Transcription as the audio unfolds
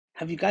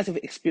Have you guys ever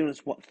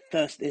experienced what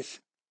thirst is?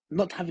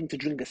 Not having to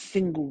drink a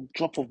single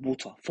drop of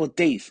water for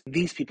days.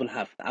 These people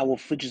have. Our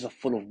fridges are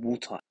full of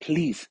water.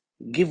 Please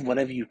give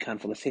whatever you can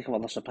for the sake of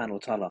Allah subhanahu wa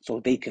ta'ala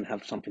so they can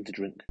have something to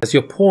drink. Has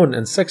your porn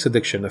and sex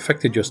addiction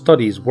affected your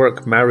studies,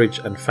 work, marriage,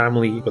 and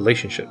family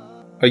relationship?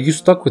 Are you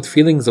stuck with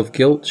feelings of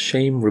guilt,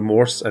 shame,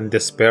 remorse, and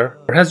despair?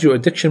 Or has your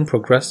addiction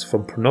progressed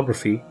from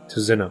pornography to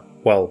zina?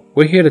 Well,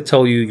 we're here to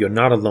tell you you're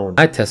not alone.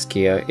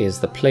 iTazkiyah is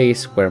the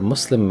place where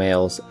Muslim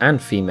males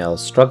and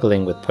females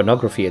struggling with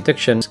pornography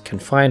addictions can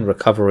find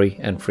recovery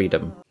and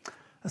freedom.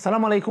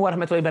 Assalamu alaikum wa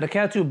rahmatullahi wa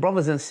barakatuh,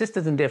 brothers and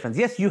sisters and dear friends.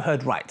 Yes, you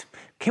heard right.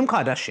 Kim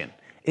Kardashian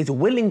is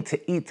willing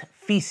to eat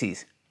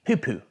feces,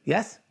 poo-poo,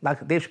 yes?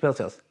 Like Dave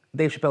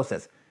Chappelle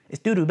says, it's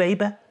doo-doo,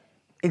 baby.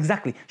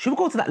 Exactly. She will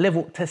go to that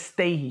level to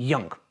stay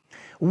young.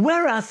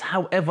 Whereas,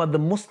 however, the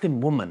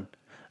Muslim woman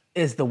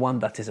is the one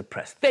that is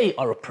oppressed. They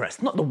are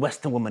oppressed, not the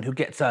Western woman who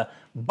gets her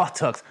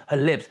buttocks, her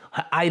lips,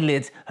 her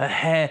eyelids, her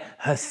hair,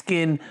 her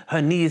skin,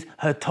 her knees,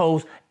 her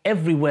toes,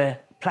 everywhere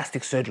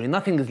plastic surgery.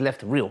 Nothing is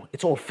left real.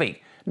 It's all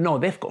fake. No,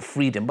 they've got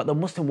freedom, but the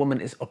Muslim woman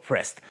is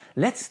oppressed.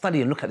 Let's study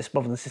and look at this,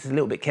 brothers and sisters, a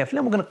little bit carefully.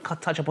 And we're going to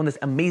touch upon this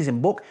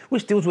amazing book,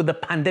 which deals with the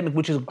pandemic,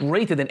 which is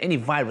greater than any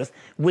virus,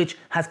 which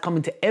has come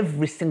into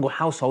every single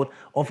household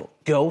of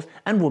girls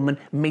and women,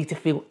 made to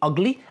feel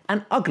ugly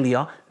and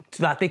uglier,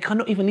 so that they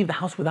cannot even leave the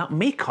house without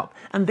makeup.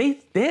 And they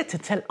dare to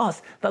tell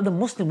us that the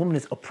Muslim woman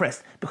is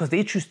oppressed because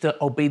they choose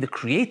to obey the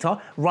creator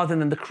rather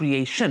than the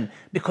creation,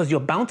 because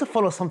you're bound to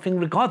follow something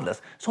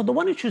regardless. So the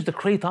one who chooses the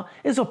creator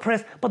is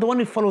oppressed, but the one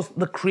who follows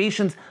the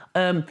creation's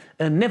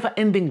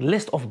never-ending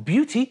list of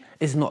beauty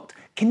is not.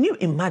 Can you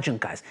imagine,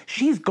 guys?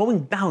 She's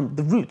going down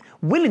the route,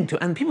 willing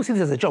to, and people see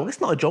this as a joke.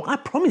 It's not a joke, I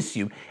promise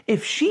you.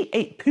 If she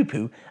ate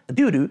poo-poo,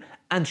 doo-doo,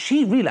 and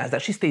she realized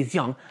that she stays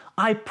young,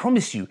 I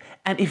promise you,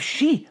 and if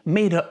she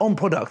made her own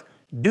product,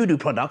 doo-doo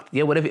product,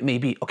 yeah, whatever it may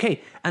be,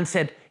 okay, and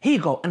said, here you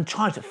go, and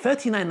charged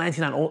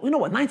 $39.99, or you know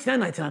what,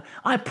 $99.99,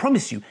 I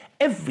promise you,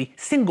 every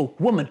single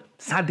woman,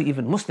 sadly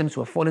even Muslims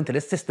who have fallen into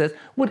this, sisters,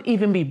 would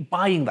even be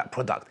buying that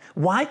product.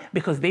 Why?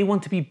 Because they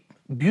want to be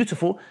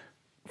beautiful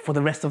for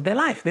the rest of their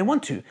life. They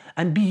want to,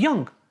 and be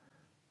young.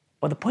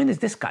 But the point is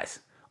this, guys,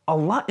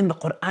 Allah in the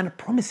Quran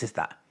promises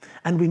that.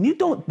 And when you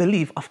don't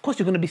believe, of course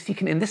you're going to be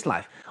seeking in this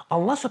life.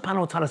 Allah subhanahu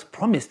wa ta'ala has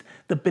promised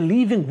the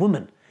believing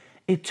woman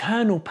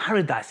eternal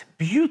paradise,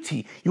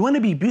 beauty. You want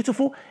to be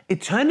beautiful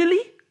eternally?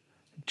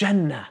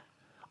 Jannah.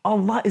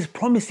 Allah is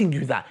promising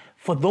you that.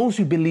 For those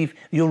who believe,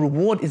 your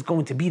reward is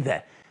going to be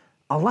there.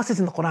 Allah says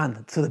in the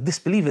Quran to the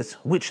disbelievers,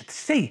 which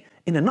say,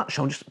 in a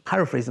nutshell, just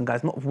paraphrasing,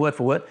 guys, not word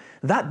for word,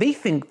 that they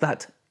think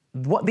that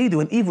what they do,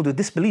 an evil to a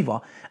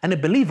disbeliever and a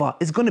believer,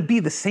 is going to be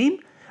the same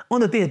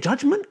on the day of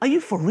judgment. Are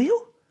you for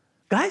real?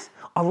 Guys,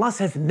 Allah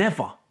says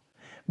never.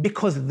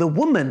 Because the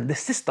woman, the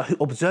sister who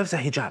observes her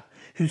hijab,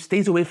 who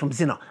stays away from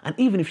zina, and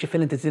even if she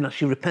fell into zina,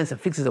 she repents and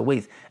fixes her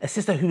ways. A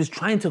sister who is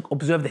trying to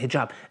observe the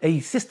hijab.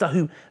 A sister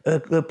who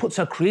puts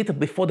her creator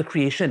before the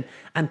creation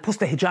and puts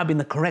the hijab in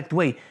the correct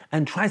way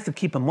and tries to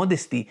keep her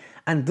modesty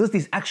and does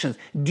these actions.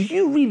 Do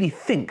you really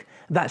think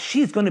that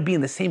she's going to be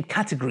in the same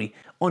category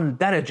on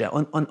daraja,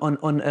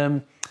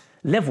 on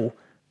level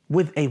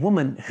with a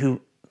woman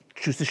who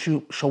chooses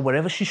to show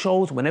wherever she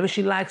shows, whenever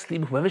she likes,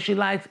 sleep wherever she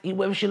likes, eat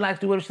wherever she likes,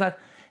 do whatever she likes?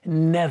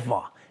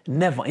 Never,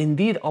 never.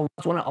 Indeed, Allah,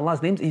 one of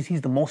Allah's names is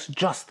He's the most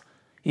just.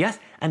 Yes,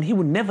 and He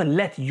will never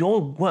let your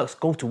works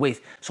go to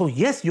waste. So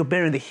yes, you're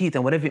bearing the heat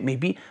and whatever it may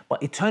be,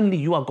 but eternally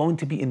you are going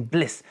to be in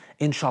bliss,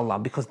 inshallah,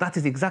 because that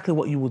is exactly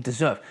what you will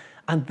deserve.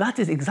 And that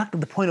is exactly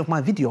the point of my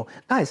video.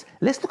 Guys,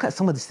 let's look at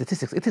some of the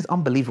statistics. It is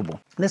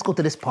unbelievable. Let's go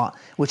to this part,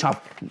 which I've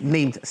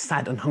named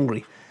Sad and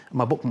Hungry,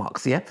 my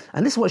bookmarks, yeah?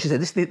 And this is what she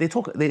said.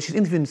 She's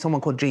interviewing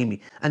someone called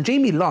Jamie. And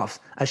Jamie laughs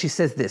as she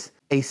says this,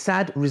 a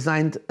sad,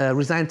 resigned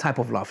type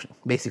of laugh,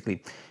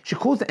 basically. She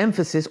calls the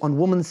emphasis on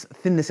woman's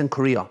thinness in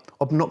Korea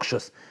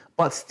obnoxious,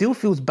 but still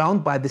feels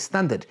bound by this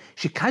standard.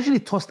 She casually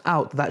tossed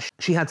out that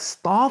she had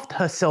starved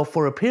herself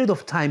for a period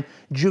of time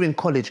during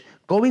college,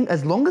 going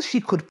as long as she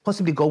could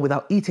possibly go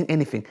without eating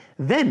anything.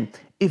 Then,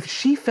 if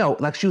she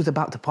felt like she was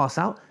about to pass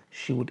out,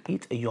 she would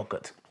eat a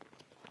yogurt.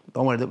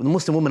 Don't worry, the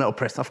Muslim women are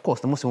oppressed. Of course,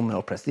 the Muslim women are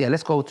oppressed. Yeah,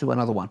 let's go to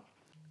another one.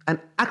 And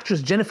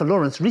actress Jennifer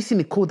Lawrence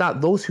recently called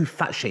out those who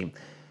fat shame.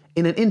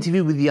 In an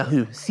interview with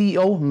Yahoo,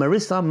 CEO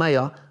Marissa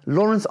Mayer,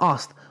 Lawrence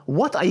asked,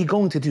 what are you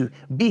going to do?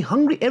 Be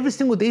hungry every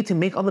single day to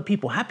make other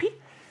people happy?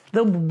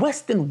 The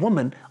Western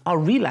women are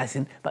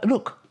realizing that,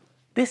 look,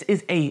 this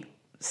is a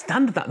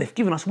standard that they've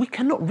given us we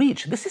cannot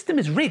reach. The system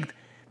is rigged.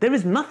 There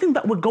is nothing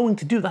that we're going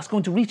to do that's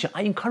going to reach it.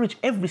 I encourage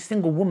every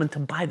single woman to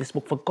buy this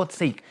book, for God's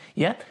sake,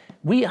 yeah?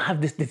 We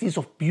have this disease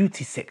of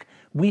beauty sick.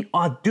 We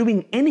are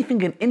doing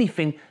anything and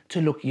anything to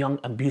look young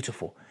and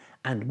beautiful.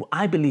 And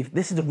I believe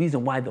this is the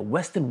reason why the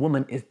Western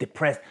woman is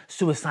depressed,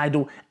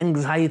 suicidal,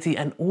 anxiety,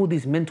 and all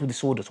these mental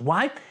disorders.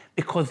 Why?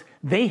 Because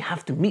they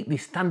have to meet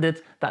these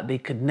standards that they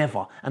could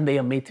never, and they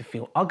are made to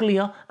feel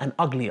uglier and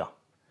uglier.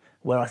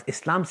 Whereas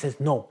Islam says,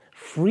 no,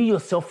 free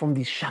yourself from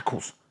these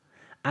shackles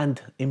and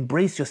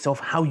embrace yourself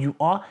how you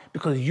are,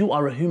 because you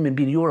are a human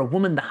being. You are a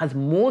woman that has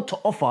more to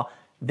offer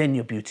than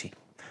your beauty.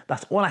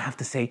 That's all I have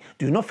to say.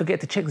 Do not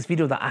forget to check this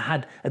video that I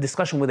had a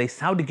discussion with a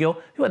Saudi girl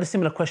who had a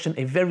similar question,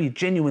 a very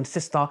genuine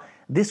sister.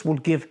 This will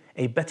give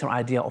a better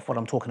idea of what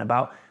I'm talking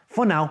about.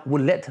 For now,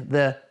 we'll let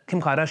the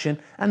Kim Kardashian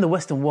and the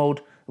Western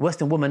world,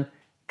 Western woman,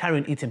 carry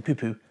on eating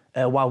poo-poo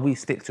while we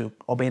stick to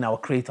obeying our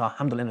Creator,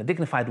 alhamdulillah, in a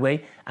dignified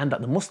way, and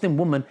that the Muslim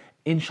woman,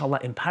 inshallah,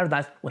 in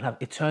paradise will have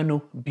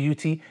eternal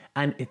beauty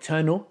and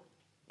eternal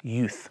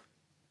youth.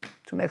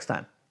 Till next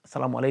time.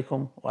 Assalamu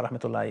alaikum wa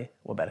rahmatullahi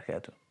wa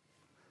barakatuh.